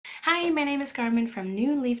Hi, my name is Carmen from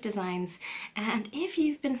New Leaf Designs, and if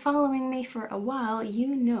you've been following me for a while,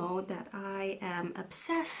 you know that I am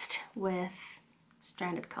obsessed with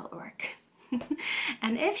stranded colorwork.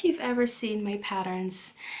 And if you've ever seen my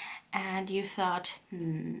patterns and you thought,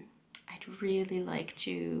 I'd really like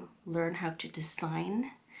to learn how to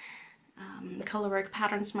design colorwork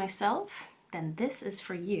patterns myself, then this is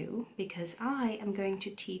for you, because I am going to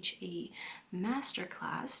teach a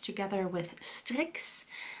masterclass together with Strikks.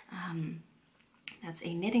 That's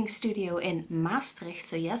a knitting studio in Maastricht.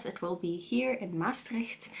 So yes, it will be here in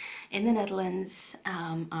Maastricht in the Netherlands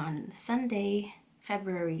on Sunday,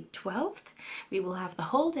 February 12th. We will have the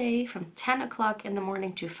whole day from 10 o'clock in the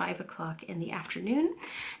morning to 5 o'clock in the afternoon.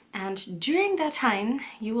 And during that time,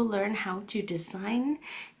 you will learn how to design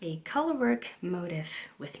a colorwork motif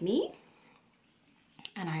with me.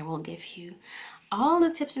 And I will give you all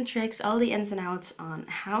the tips and tricks, all the ins and outs on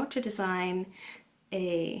how to design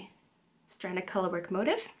a stranded colorwork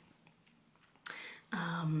motif,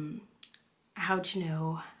 how to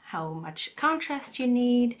know how much contrast you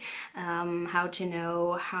need, how to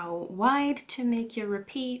know how wide to make your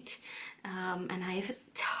repeat, and I have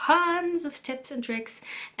tons of tips and tricks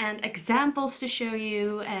and examples to show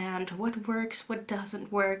you, and what works, what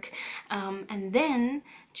doesn't work, and then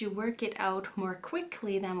to work it out more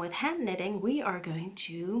quickly than with hand knitting, we are going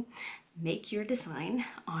to make your design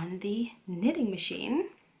on the knitting machine.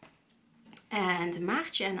 And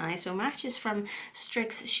Maartje and I, so Maartje is from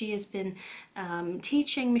Strikks, she has been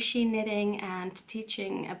teaching machine knitting and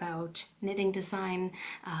teaching about knitting design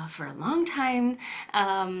for a long time,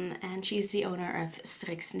 and she's the owner of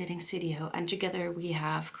Strikks Knitting Studio, and together we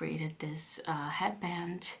have created this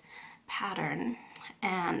headband pattern.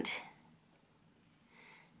 And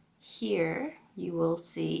here you will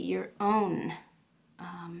see your own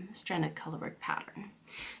stranded colorwork pattern.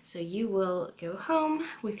 So you will go home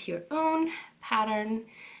with your own pattern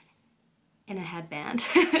in a headband.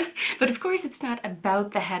 But of course it's not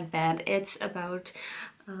about the headband, it's about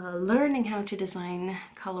learning how to design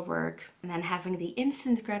colorwork and then having the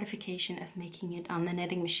instant gratification of making it on the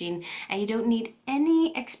knitting machine. And you don't need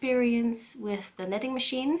any experience with the knitting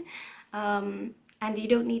machine, and you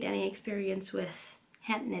don't need any experience with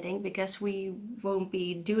hand knitting, because we won't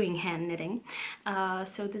be doing hand knitting.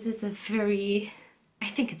 So this is I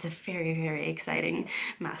think it's a very exciting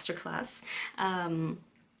masterclass.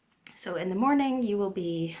 So in the morning you will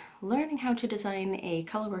be learning how to design a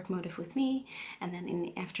colorwork motif with me, and then in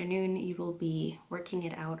the afternoon you will be working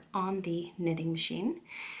it out on the knitting machine.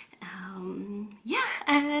 Yeah,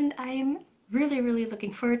 and I'm really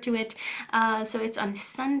looking forward to it. So it's on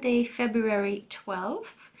Sunday, February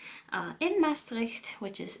 12th. In Maastricht,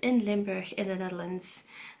 which is in Limburg in the Netherlands,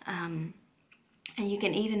 and you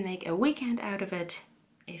can even make a weekend out of it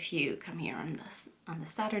if you come here on the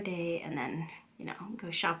Saturday and then, you know, go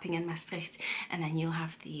shopping in Maastricht, and then you'll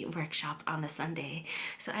have the workshop on the Sunday.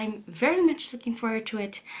 So I'm very much looking forward to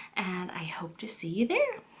it, and I hope to see you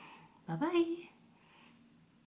there. Bye bye.